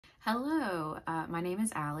Hello, my name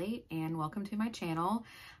is Allie and welcome to my channel.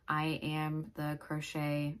 I am the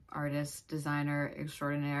crochet artist, designer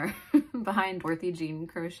extraordinaire behind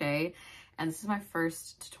dorothyjeancrochet, and this is my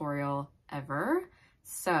first tutorial ever.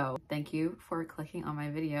 So thank you for clicking on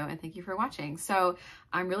my video and thank you for watching. So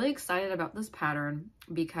I'm really excited about this pattern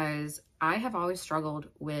because I have always struggled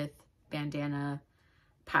with bandana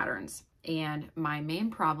patterns, and my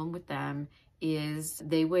main problem with them is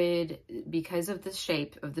they would, because of the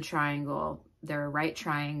shape of the triangle, they're a right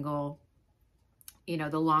triangle, you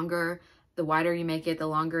know, the wider you make it, the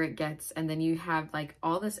longer it gets, and then you have like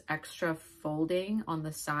all this extra folding on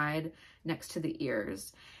the side next to the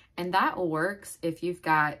ears. And that works if you've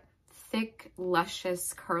got thick,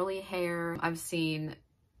 luscious, curly hair. I've seen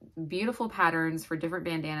beautiful patterns for different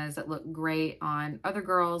bandanas that look great on other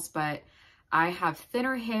girls, but I have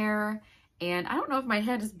thinner hair, and I don't know if my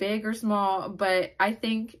head is big or small, but I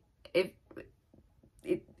think it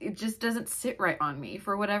just doesn't sit right on me.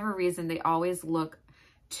 For whatever reason, they always look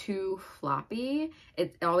too floppy.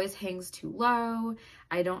 It always hangs too low.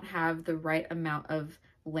 I don't have the right amount of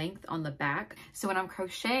length on the back. So when I'm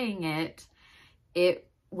crocheting it, it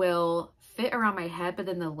will fit around my head, but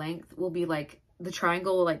then the length will be like, the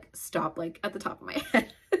triangle will like stop like at the top of my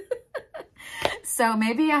head. So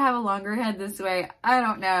maybe I have a longer head this way. I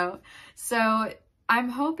don't know. So I'm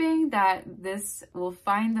hoping that this will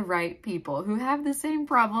find the right people who have the same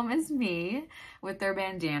problem as me with their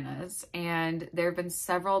bandanas. And there have been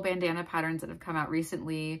several bandana patterns that have come out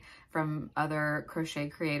recently from other crochet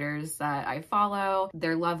creators that I follow.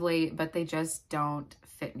 They're lovely, but they just don't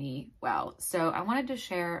fit me well. So I wanted to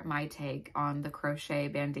share my take on the crochet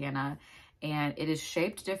bandana, and it is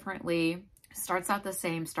shaped differently. Starts out the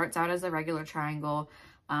same, starts out as a regular triangle,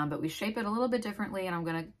 but we shape it a little bit differently, and I'm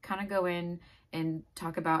gonna kind of go in and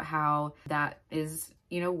talk about how that is,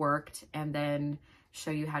 you know, worked, and then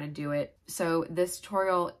show you how to do it. So this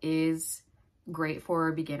tutorial is great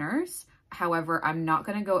for beginners. However, I'm not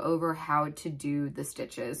gonna go over how to do the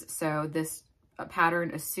stitches. So this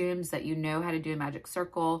pattern assumes that you know how to do a magic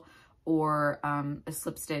circle or a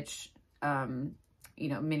slip stitch, you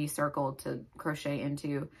know, mini circle to crochet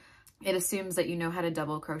into. It assumes that you know how to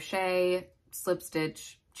double crochet, slip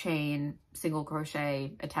stitch, chain, single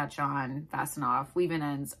crochet, attach on, fasten off, weave in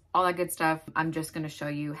ends, all that good stuff. I'm just going to show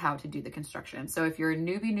you how to do the construction. So if you're a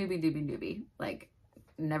newbie, like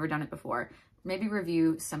never done it before, maybe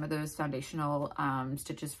review some of those foundational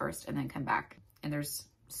stitches first and then come back. And there's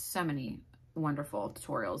so many wonderful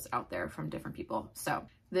tutorials out there from different people. So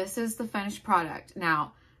this is the finished product.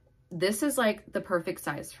 Now, this is like the perfect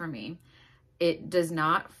size for me. It does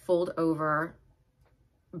not fold over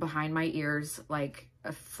behind my ears like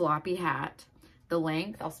a floppy hat. The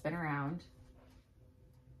length, I'll spin around,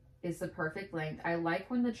 is the perfect length. I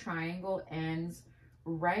like when the triangle ends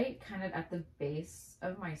right kind of at the base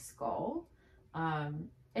of my skull. And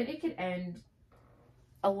it could end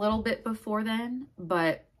a little bit before then,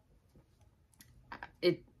 but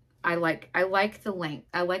I like the length.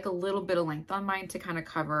 I like a little bit of length on mine to kind of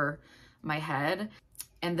cover my head.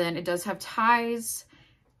 And then it does have ties,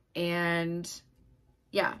 and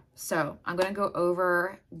yeah, so I'm gonna go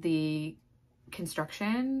over the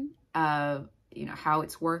construction of, you know, how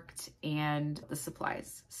it's worked and the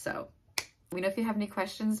supplies. So let me know if you have any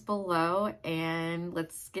questions below, and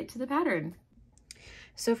let's get to the pattern.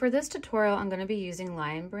 So for this tutorial, I'm going to be using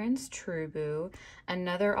Lion Brand's Trueboo.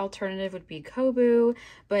 Another alternative would be Kobu,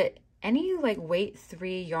 but any like weight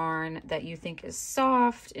 3 yarn that you think is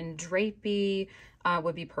soft and drapey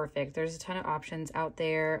would be perfect. There's a ton of options out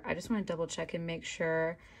there. I just want to double check and make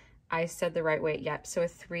sure I said the right weight. Yep, so a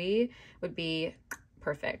 3 would be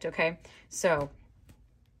perfect. Okay, so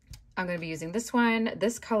I'm going to be using this one.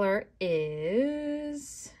 This color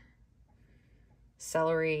is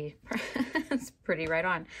celery. It's pretty right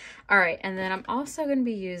on. All right, and then I'm also going to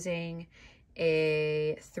be using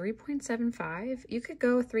a 3.75. You could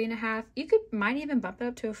go 3.5. You might even bump it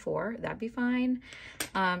up to a 4. That'd be fine.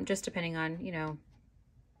 Just depending on, you know,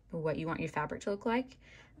 what you want your fabric to look like.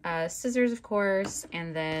 Scissors, of course,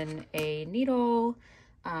 and then a needle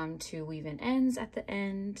to weave in ends at the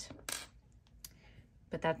end.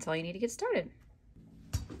 But that's all you need to get started.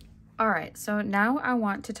 All right, so now I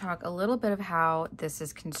want to talk a little bit of how this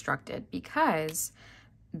is constructed, because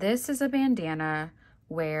this is a bandana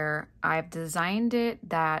where I've designed it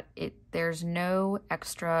that there's no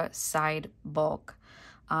extra side bulk.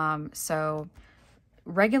 So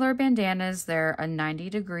regular bandanas, they're a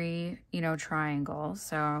 90-degree, you know, triangle.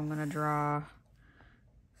 So I'm gonna draw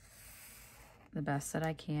the best that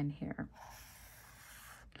I can here.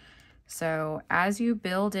 So as you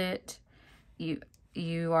build it,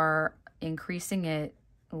 you are increasing it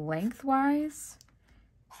lengthwise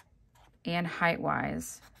and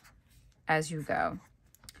height-wise as you go.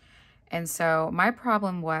 And so my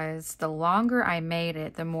problem was the longer I made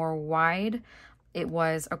it, the more wide it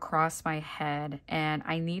was across my head, and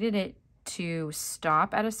I needed it to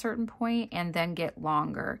stop at a certain point and then get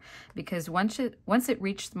longer, because once it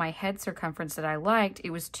reached my head circumference that I liked,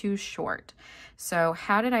 it was too short. So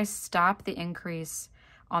how did I stop the increase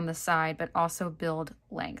on the side but also build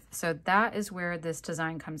length? So that is where this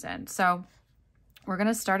design comes in. So we're going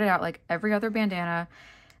to start it out like every other bandana,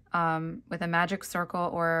 with a magic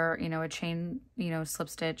circle or, you know, a chain, you know, slip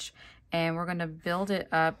stitch, and we're going to build it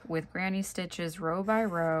up with granny stitches row by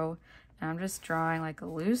row. And I'm just drawing like a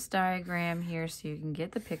loose diagram here so you can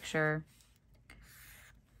get the picture.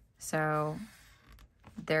 So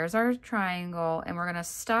there's our triangle, and we're going to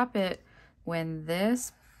stop it when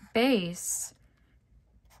this base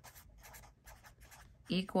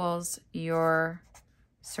equals your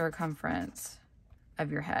circumference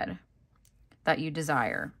of your head that you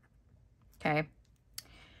desire. Okay.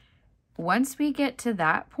 Once we get to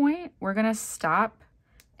that point, we're going to stop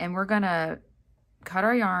and we're going to cut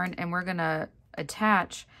our yarn, and we're going to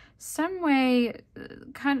attach some way,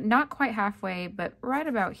 kind of not quite halfway, but right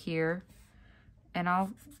about here. And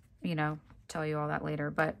I'll, you know, tell you all that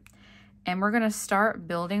later, and we're going to start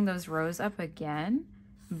building those rows up again,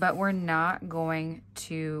 but we're not going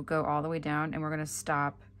to go all the way down, and we're going to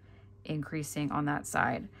stop increasing on that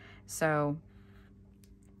side. So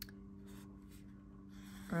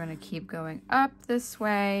we're going to keep going up this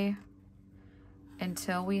way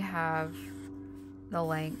until we have the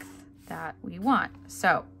length that we want.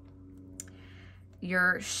 So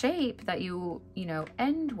your shape that you know,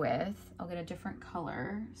 end with, I'll get a different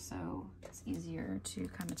color so it's easier to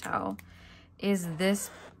kind of tell, is this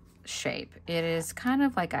shape. It is kind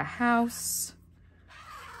of like a house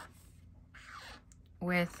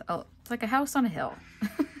with it's like a house on a hill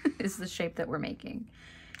is the shape that we're making.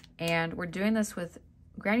 And we're doing this with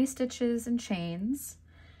granny stitches and chains.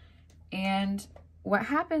 And what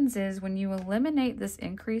happens is when you eliminate this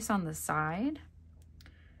increase on the side,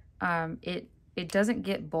 it doesn't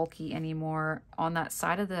get bulky anymore on that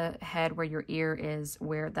side of the head where your ear is,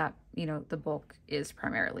 where that, you know, the bulk is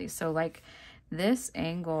primarily. So like this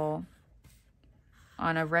angle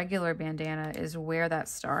on a regular bandana is where that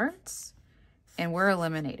starts, and we're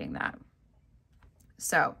eliminating that.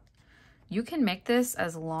 So you can make this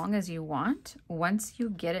as long as you want once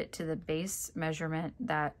you get it to the base measurement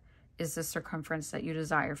that is the circumference that you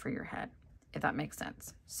desire for your head, if that makes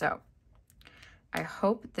sense. So I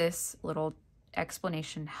hope this little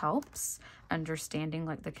explanation helps understanding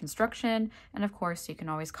like the construction. And of course, you can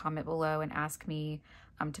always comment below and ask me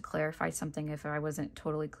to clarify something if I wasn't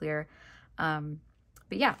totally clear. But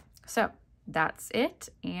yeah, so that's it.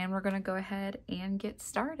 And we're going to go ahead and get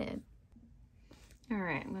started. All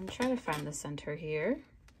right, I'm going to try to find the center here.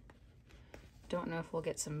 Don't know if we'll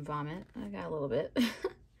get some vomit. I got a little bit.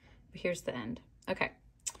 Here's the end. Okay,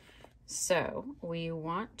 so we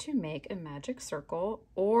want to make a magic circle,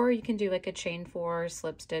 or you can do like a chain 4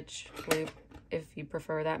 slip stitch loop if you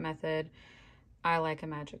prefer that method. I like a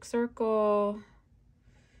magic circle,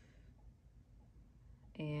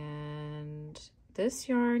 and this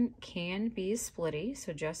yarn can be splitty,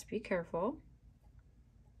 so just be careful.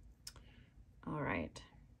 All right,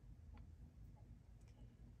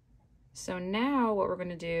 so now what we're going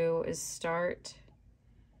to do is start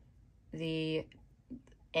the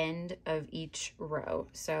end of each row.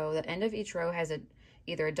 So the end of each row has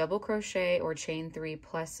either a double crochet or chain 3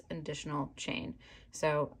 plus an additional chain.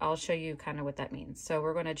 So I'll show you kind of what that means. So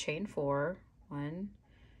we're going to chain 4, 1,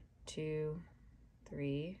 2,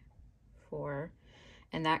 3, 4,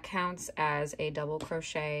 and that counts as a double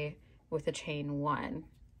crochet with a chain 1.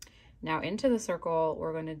 Now into the circle,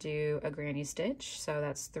 we're going to do a granny stitch. So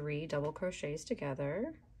that's 3 double crochets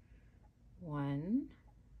together. 1,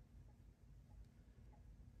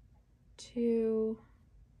 2,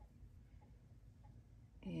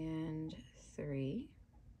 and 3.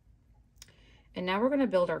 And now we're going to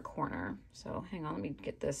build our corner. So hang on, let me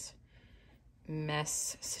get this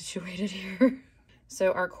mess situated here.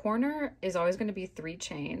 So our corner is always going to be 3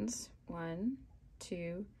 chains. 1,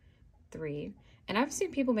 2, 3. And I've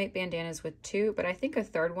seen people make bandanas with 2, but I think a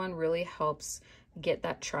 3rd one really helps get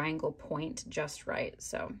that triangle point just right.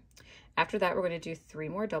 So after that, we're going to do 3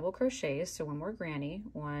 more double crochets. So one more granny.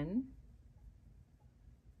 1,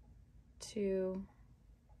 2,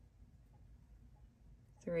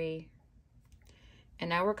 3. And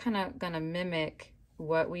now we're kind of going to mimic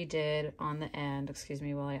what we did on the end. Excuse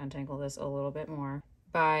me while I untangle this a little bit more.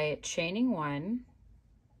 By chaining 1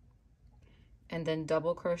 and then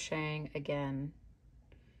double crocheting again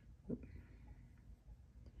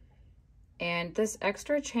And this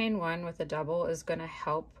extra chain 1 with a double is going to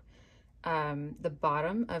help the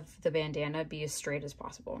bottom of the bandana be as straight as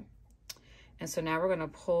possible. And so now we're going to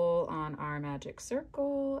pull on our magic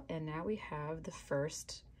circle, and now we have the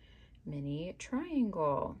first mini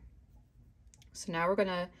triangle. So now we're going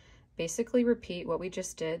to basically repeat what we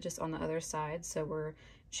just did, just on the other side. So we're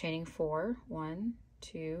chaining 4, 1,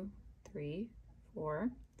 2, 3, 4,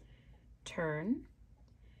 turn,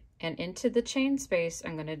 and into the chain space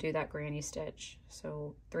I'm going to do that granny stitch.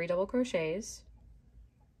 So 3 double crochets,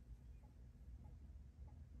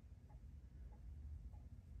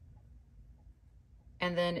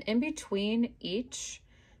 and then in between each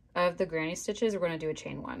of the granny stitches we're going to do a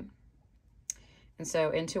chain 1. And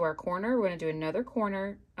so into our corner we're going to do another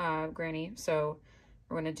corner granny. So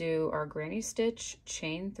we're going to do our granny stitch,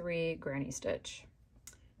 chain 3, granny stitch.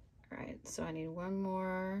 All right, so I need 1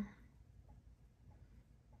 more,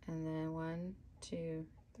 and then 1, 2,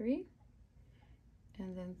 3,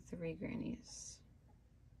 and then 3 grannies.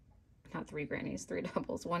 Not 3 grannies, 3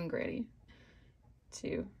 doubles, 1 granny,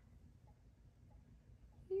 2,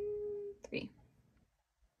 3.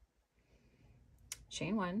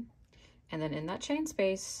 Chain 1, and then in that chain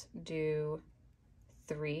space do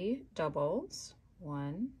 3 doubles,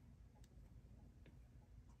 1,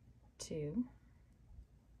 2,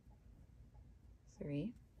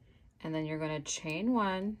 3, and then you're going to chain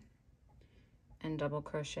 1 and double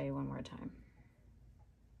crochet 1 more time.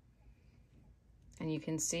 And you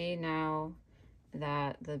can see now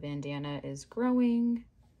that the bandana is growing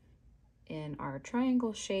in our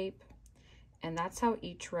triangle shape, and that's how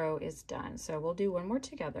each row is done. So we'll do 1 more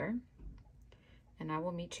together, and I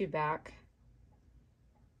will meet you back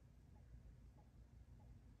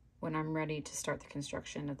when I'm ready to start the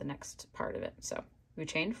construction of the next part of it. So we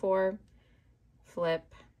chain 4,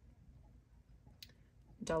 flip,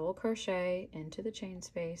 double crochet into the chain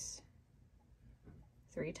space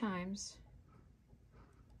 3 times,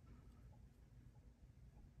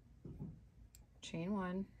 chain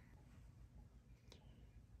 1,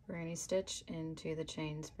 granny stitch into the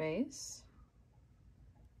chain space,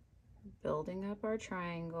 building up our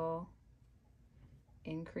triangle,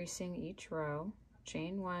 increasing each row,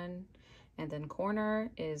 chain 1, and then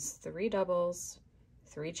corner is 3 doubles,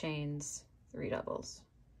 3 chains, 3 doubles.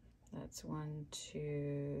 That's 1,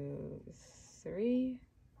 2, 3,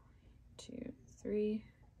 2, 3,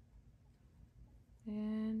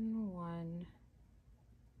 and 1,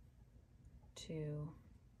 2,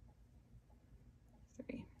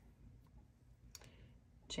 3.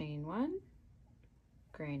 Chain 1,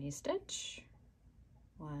 granny stitch,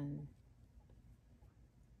 1,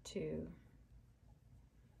 2,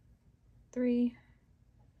 3,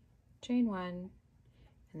 chain 1,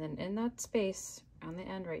 and then in that space on the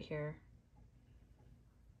end right here,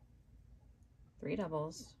 3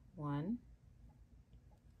 doubles, 1,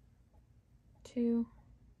 2,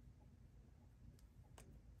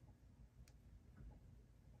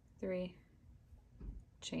 3,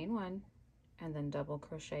 chain 1, and then double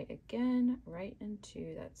crochet again right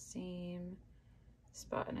into that same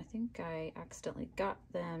spot. And I think I accidentally got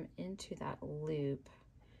them into that loop,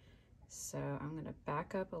 so I'm going to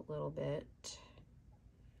back up a little bit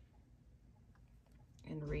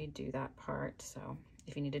and redo that part. So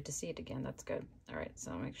if you needed to see it again, that's good. All right,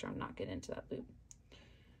 so I'll make sure I'm not getting into that loop.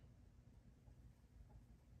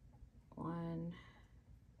 1,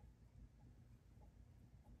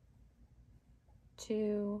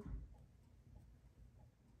 2,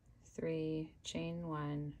 3, chain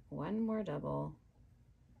 1, 1 more double,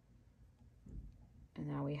 and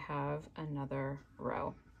now we have another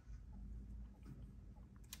row.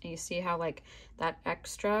 And you see how like that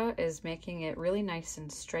extra is making it really nice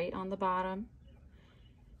and straight on the bottom,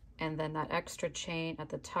 and then that extra chain at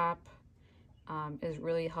the top is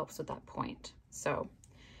really helps with that point. So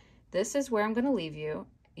this is where I'm going to leave you.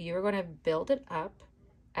 You're going to build it up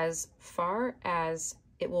as far as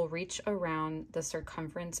it will reach around the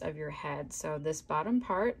circumference of your head. So this bottom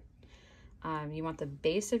part, you want the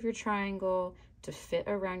base of your triangle to fit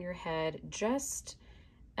around your head just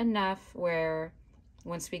enough where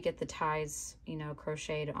once we get the ties, you know,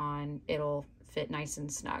 crocheted on, it'll fit nice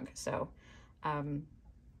and snug. So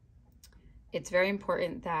it's very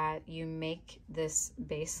important that you make this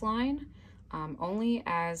baseline only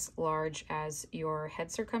as large as your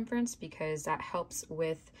head circumference, because that helps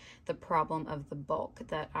with the problem of the bulk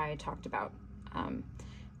that I talked about.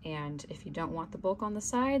 And if you don't want the bulk on the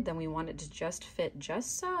side, then we want it to just fit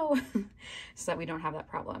just so, so that we don't have that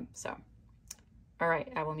problem. So, all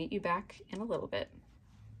right, I will meet you back in a little bit.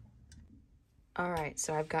 All right,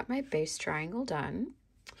 so I've got my base triangle done,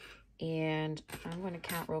 And I'm going to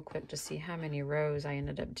count real quick to see how many rows I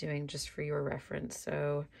ended up doing just for your reference.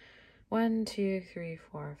 So 1, 2, 3,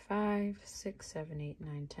 4, 5, 6, 7, 8,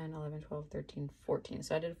 9, 10, 11, 12, 13, 14.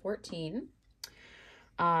 So I did 14.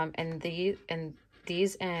 And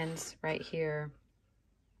these ends right here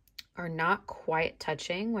are not quite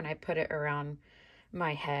touching when I put it around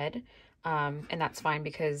my head. And that's fine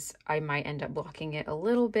because I might end up blocking it a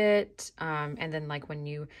little bit. And then like when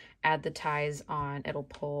you add the ties on, it'll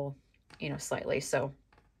pull, you know, slightly. So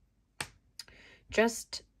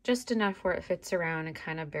just enough where it fits around and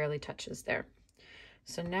kind of barely touches there.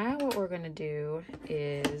 So now what we're going to do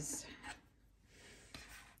is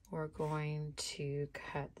we're going to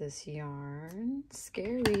cut this yarn.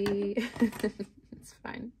 Scary. It's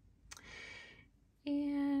fine.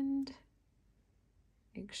 And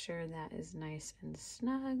make sure that is nice and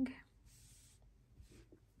snug.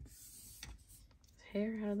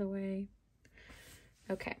 Hair out of the way.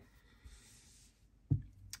 Okay.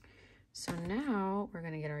 So now we're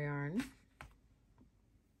going to get our yarn.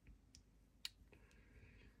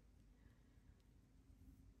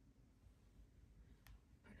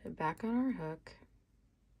 Put it back on our hook.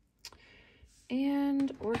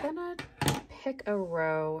 And we're going to pick a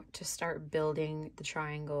row to start building the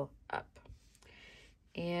triangle up.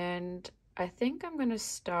 And I think I'm going to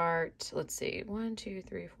start, let's see, 1, 2,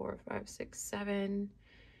 3, 4, 5, 6, 7.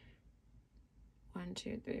 1,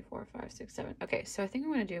 2, 3, 4, 5, 6, 7. Okay, so I think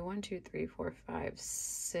I'm going to do 1, 2, 3, 4, 5,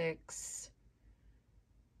 6.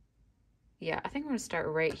 Yeah, I think I'm going to start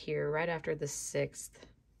right here, right after the 6th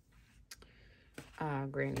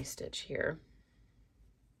granny stitch here.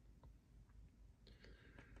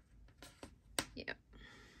 Yep.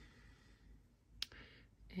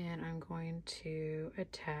 And I'm going to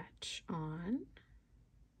attach on.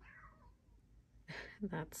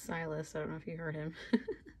 That's Silas. I don't know if you heard him.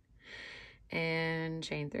 And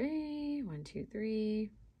chain 3, 1, 2,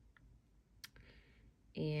 3,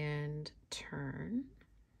 and turn.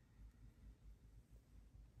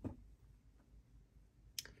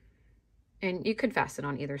 And you could fasten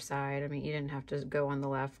on either side. I mean, you didn't have to go on the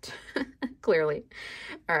left, clearly.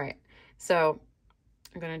 All right, so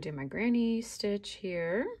I'm gonna do my granny stitch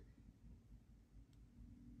here.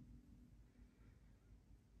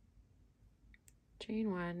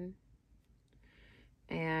 Chain 1.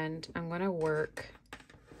 And I'm going to work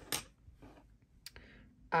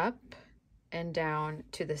up and down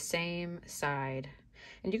to the same side.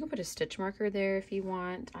 And you can put a stitch marker there if you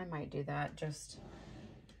want. I might do that just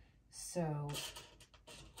so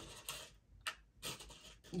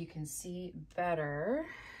you can see better.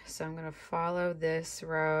 So I'm going to follow this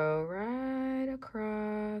row right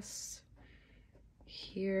across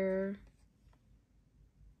here.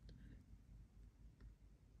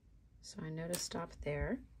 So I know to stop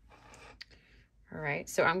there. All right,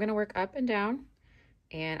 so I'm gonna work up and down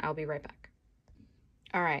and I'll be right back.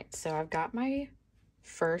 All right, so I've got my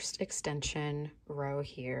first extension row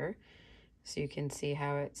here. So you can see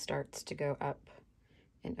how it starts to go up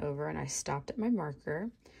and over, and I stopped at my marker.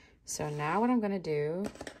 So now what I'm gonna do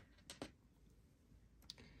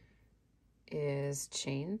is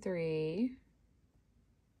chain 3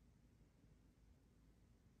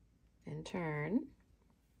 and turn.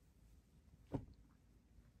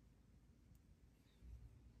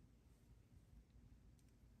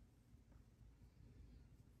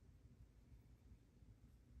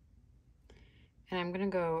 And I'm going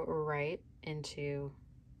to go right into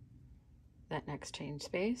that next chain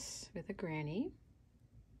space with a granny.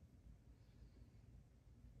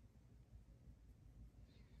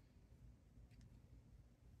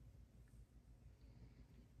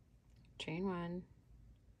 Chain 1,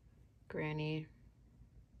 granny,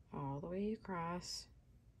 all the way across,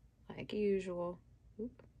 like usual.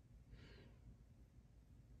 Oop.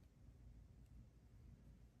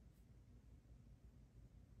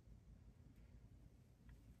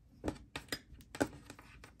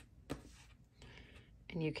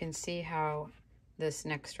 And you can see how this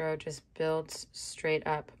next row just builds straight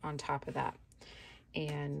up on top of that.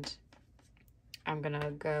 And I'm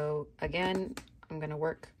gonna go again, I'm gonna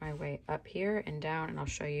work my way up here and down, and I'll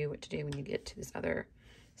show you what to do when you get to this other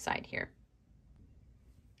side here.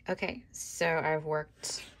 Okay, so I've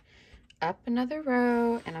worked up another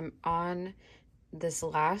row and I'm on this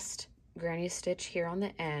last granny stitch here on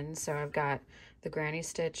the end. So I've got the granny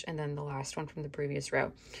stitch and then the last one from the previous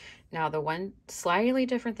row. Now the one slightly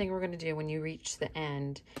different thing we're going to do when you reach the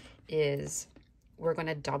end is we're going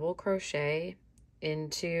to double crochet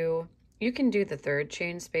into, you can do the third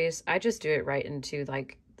chain space. I just do it right into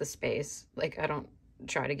like the space. Like I don't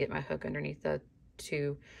try to get my hook underneath the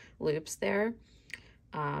 2 loops there.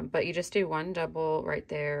 But you just do 1 double right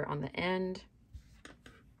there on the end,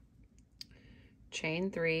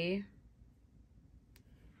 chain 3,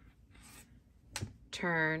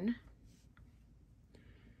 turn,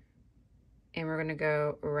 and we're going to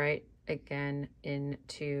go right again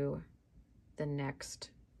into the next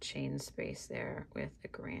chain space there with a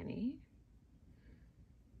granny.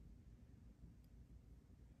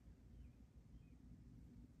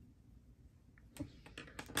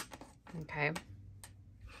 Okay.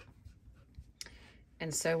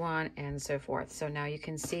 And so on and so forth. So now you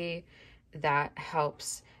can see that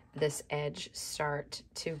helps this edge start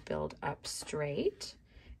to build up straight,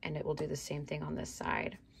 and it will do the same thing on this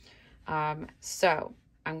side. So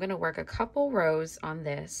I'm going to work a couple rows on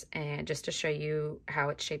this, and just to show you how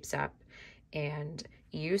it shapes up, and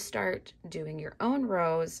you start doing your own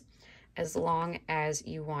rows as long as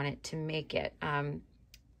you want it to make it.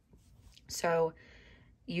 So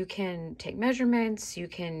you can take measurements, you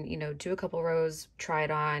can, you know, do a couple rows, try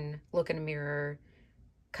it on, look in a mirror,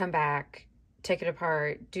 come back, take it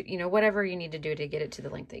apart, do, you know, whatever you need to do to get it to the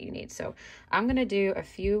length that you need. So I'm going to do a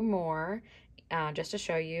few more just to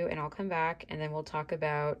show you, and I'll come back and then we'll talk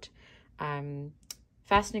about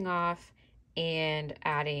fastening off and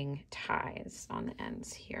adding ties on the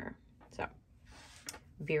ends here. So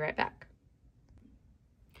be right back.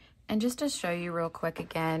 And just to show you real quick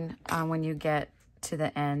again, when you get to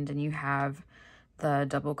the end and you have the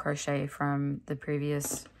double crochet from the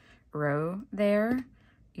previous row there,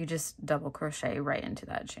 you just double crochet right into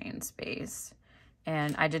that chain space.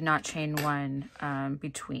 And I did not chain 1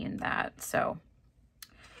 between that, so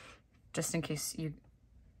just in case you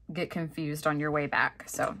get confused on your way back.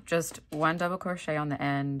 So just 1 double crochet on the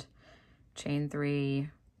end, chain 3,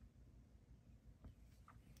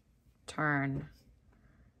 turn,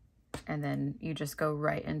 and then you just go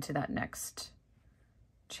right into that next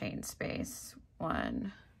chain space.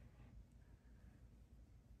 1,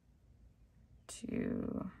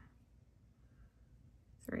 2,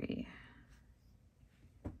 3,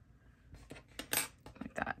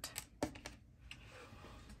 like that.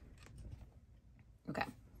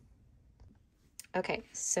 Okay,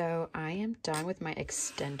 so I am done with my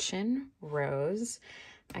extension rows.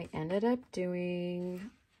 I ended up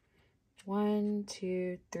doing 1,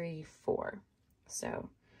 2, 3, 4. So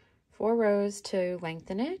 4 rows to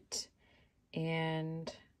lengthen it,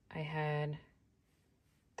 and I had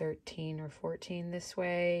 13 or 14 this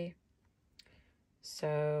way.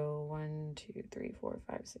 So 1, 2, 3, 4,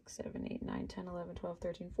 5, 6, 7, 8, 9, 10, 11, 12,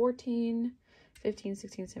 13, 14, 15,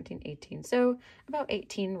 16, 17, 18. So about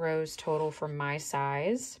 18 rows total for my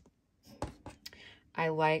size. I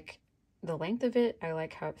like the length of it. I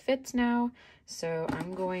like how it fits now. So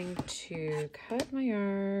I'm going to cut my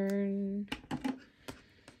yarn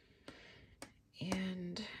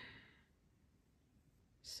and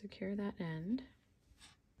secure that end.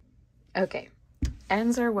 Okay,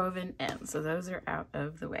 ends are woven in, so those are out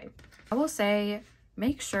of the way. I will say,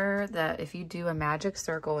 make sure that if you do a magic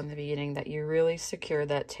circle in the beginning that you really secure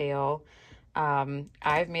that tail.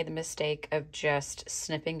 I've made the mistake of just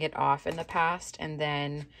snipping it off in the past, and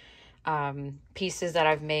then pieces that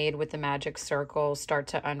I've made with the magic circle start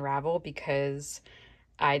to unravel because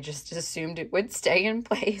I just assumed it would stay in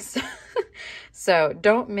place. So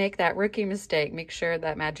don't make that rookie mistake. Make sure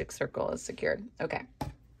that magic circle is secured. Okay.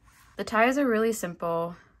 The ties are really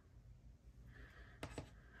simple.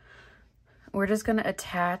 We're just going to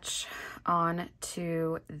attach on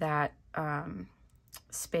to that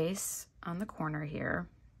space on the corner here.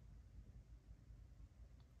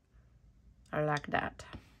 Like that.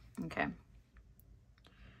 Okay.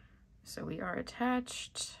 So we are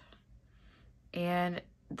attached, and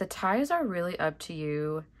the ties are really up to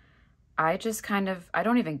you. I just I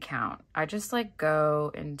don't even count. I just like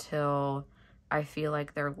go until I feel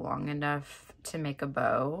like they're long enough to make a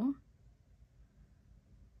bow.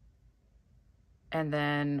 And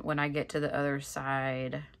then when I get to the other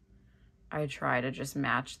side, I try to just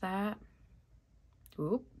match that.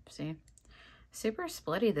 Oop, see? Super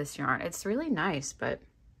splitty, this yarn. It's really nice, but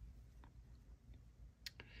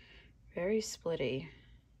very splitty.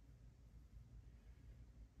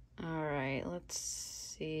 All right, let's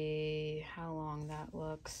see how long that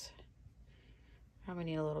looks. Probably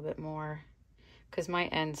need a little bit more, because my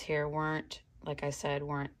ends here weren't, like I said,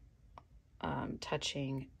 weren't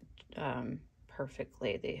touching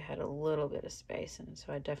perfectly. They had a little bit of space, and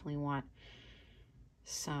so I definitely want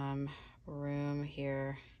some room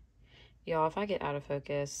here. Y'all, if I get out of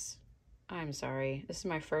focus, I'm sorry. This is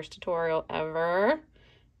my first tutorial ever,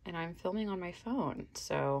 and I'm filming on my phone,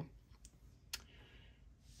 so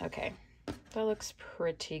okay, that looks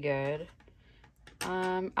pretty good.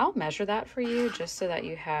 I'll measure that for you just so that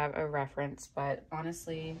you have a reference, but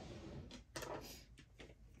honestly,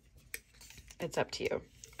 it's up to you.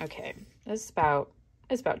 Okay, it's about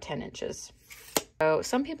 10 inches. So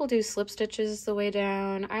some people do slip stitches the way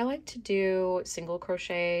down. I like to do single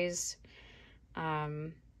crochets.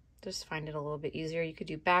 Just find it a little bit easier. You could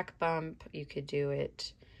do back bump, you could do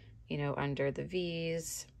it, you know, under the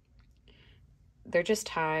V's. They're just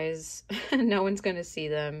ties. No one's gonna see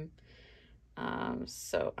them.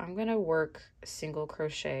 So I'm gonna work single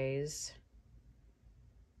crochets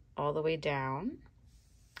all the way down,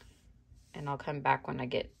 and I'll come back when I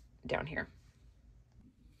get down here.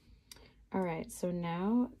 All right, so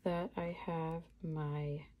now that I have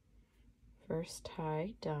my first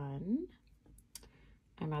tie done,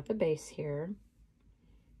 I'm at the base here,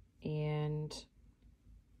 and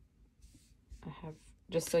I have,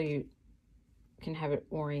 just so you can have it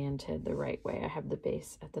oriented the right way, I have the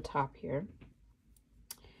base at the top here.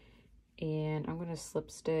 And I'm going to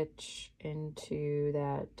slip stitch into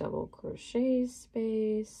that double crochet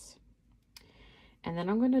space. And then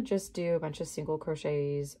I'm going to just do a bunch of single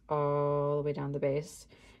crochets all the way down the base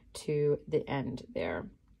to the end there.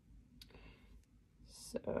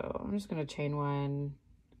 So I'm just going to chain one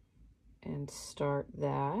and start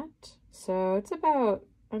that. So it's about,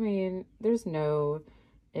 I mean, there's no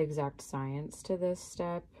exact science to this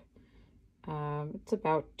step. It's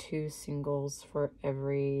about 2 singles for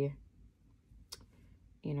every,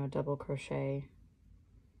 you know, double crochet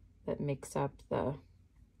that makes up the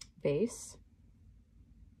base.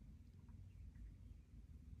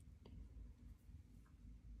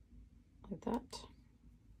 Like that.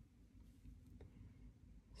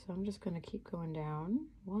 So I'm just going to keep going down.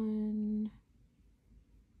 1,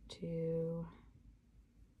 2,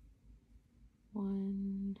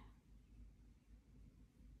 1,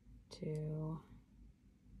 2,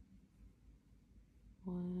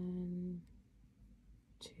 1,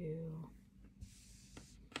 2.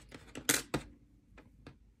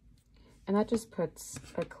 And that just puts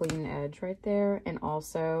a clean edge right there, and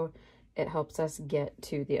also it helps us get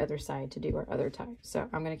to the other side to do our other tie. So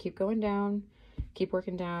I'm going to keep going down, keep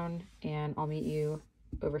working down, and I'll meet you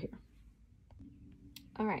over here.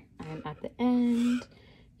 All right, I'm at the end.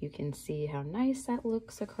 You can see how nice that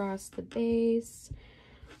looks across the base.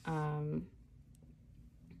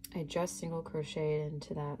 I just single crocheted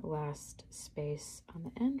into that last space on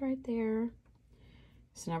the end right there.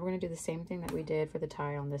 So now we're going to do the same thing that we did for the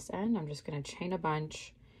tie on this end. I'm just going to chain a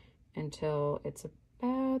bunch until it's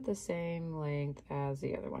about the same length as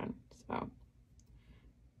the other one. So,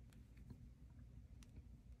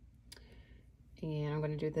 and I'm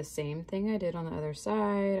going to do the same thing I did on the other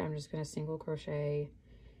side. I'm just going to single crochet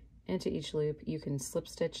into each loop. You can slip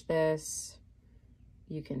stitch this.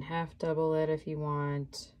 You can half double it if you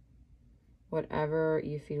want. Whatever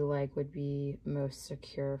you feel like would be most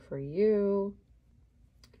secure for you.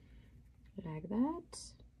 Drag that.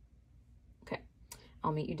 Okay,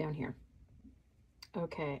 I'll meet you down here.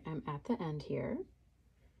 Okay, I'm at the end here.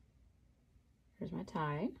 Here's my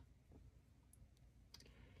tie.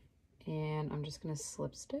 And I'm just going to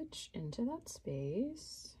slip stitch into that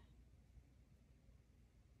space.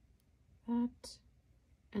 That.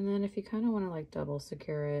 And then if you kind of want to like double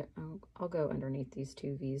secure it, I'll go underneath these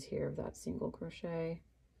 2 V's here of that single crochet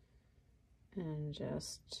and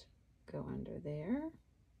just go under there.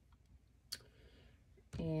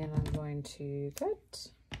 And I'm going to cut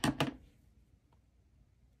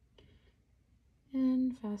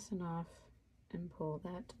and fasten off and pull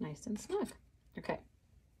that nice and snug. Okay.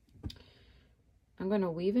 I'm going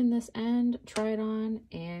to weave in this end, try it on,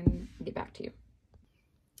 and get back to you.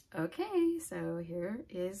 Okay, so here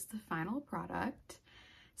is the final product.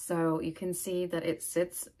 So you can see that it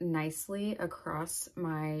sits nicely across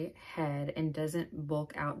my head and doesn't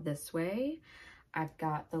bulk out this way. I've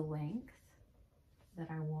got the length that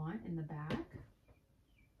I want in the back.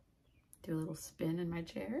 Do a little spin in my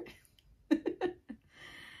chair.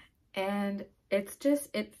 And it's just,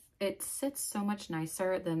 it sits so much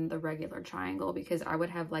nicer than the regular triangle, because I would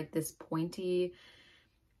have like this pointy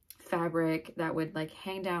fabric that would like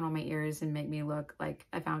hang down on my ears and make me look like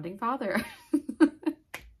a founding father.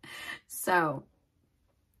 So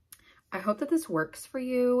I hope that this works for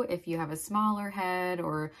you if you have a smaller head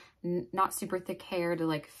or not super thick hair to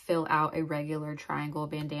like fill out a regular triangle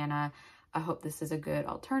bandana. I hope this is a good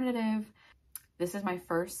alternative. This is my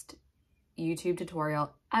first YouTube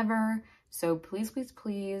tutorial ever. So please, please,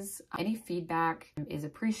 please, any feedback is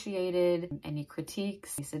appreciated. Any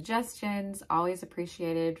critiques, any suggestions, always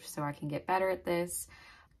appreciated so I can get better at this.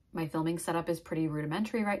 My filming setup is pretty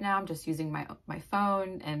rudimentary right now. I'm just using my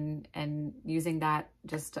phone and using that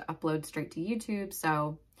just to upload straight to YouTube.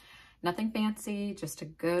 So nothing fancy, just a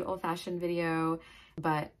good old-fashioned video.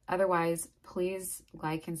 But otherwise, please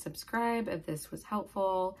like and subscribe if this was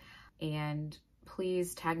helpful. And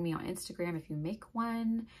please tag me on Instagram if you make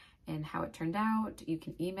one and how it turned out. You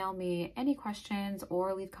can email me any questions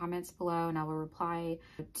or leave comments below and I will reply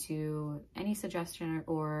to any suggestion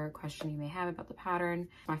or question you may have about the pattern.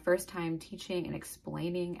 My first time teaching and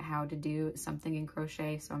explaining how to do something in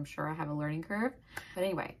crochet, so I'm sure I have a learning curve. But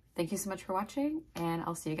anyway, thank you so much for watching and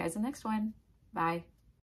I'll see you guys in the next one. Bye.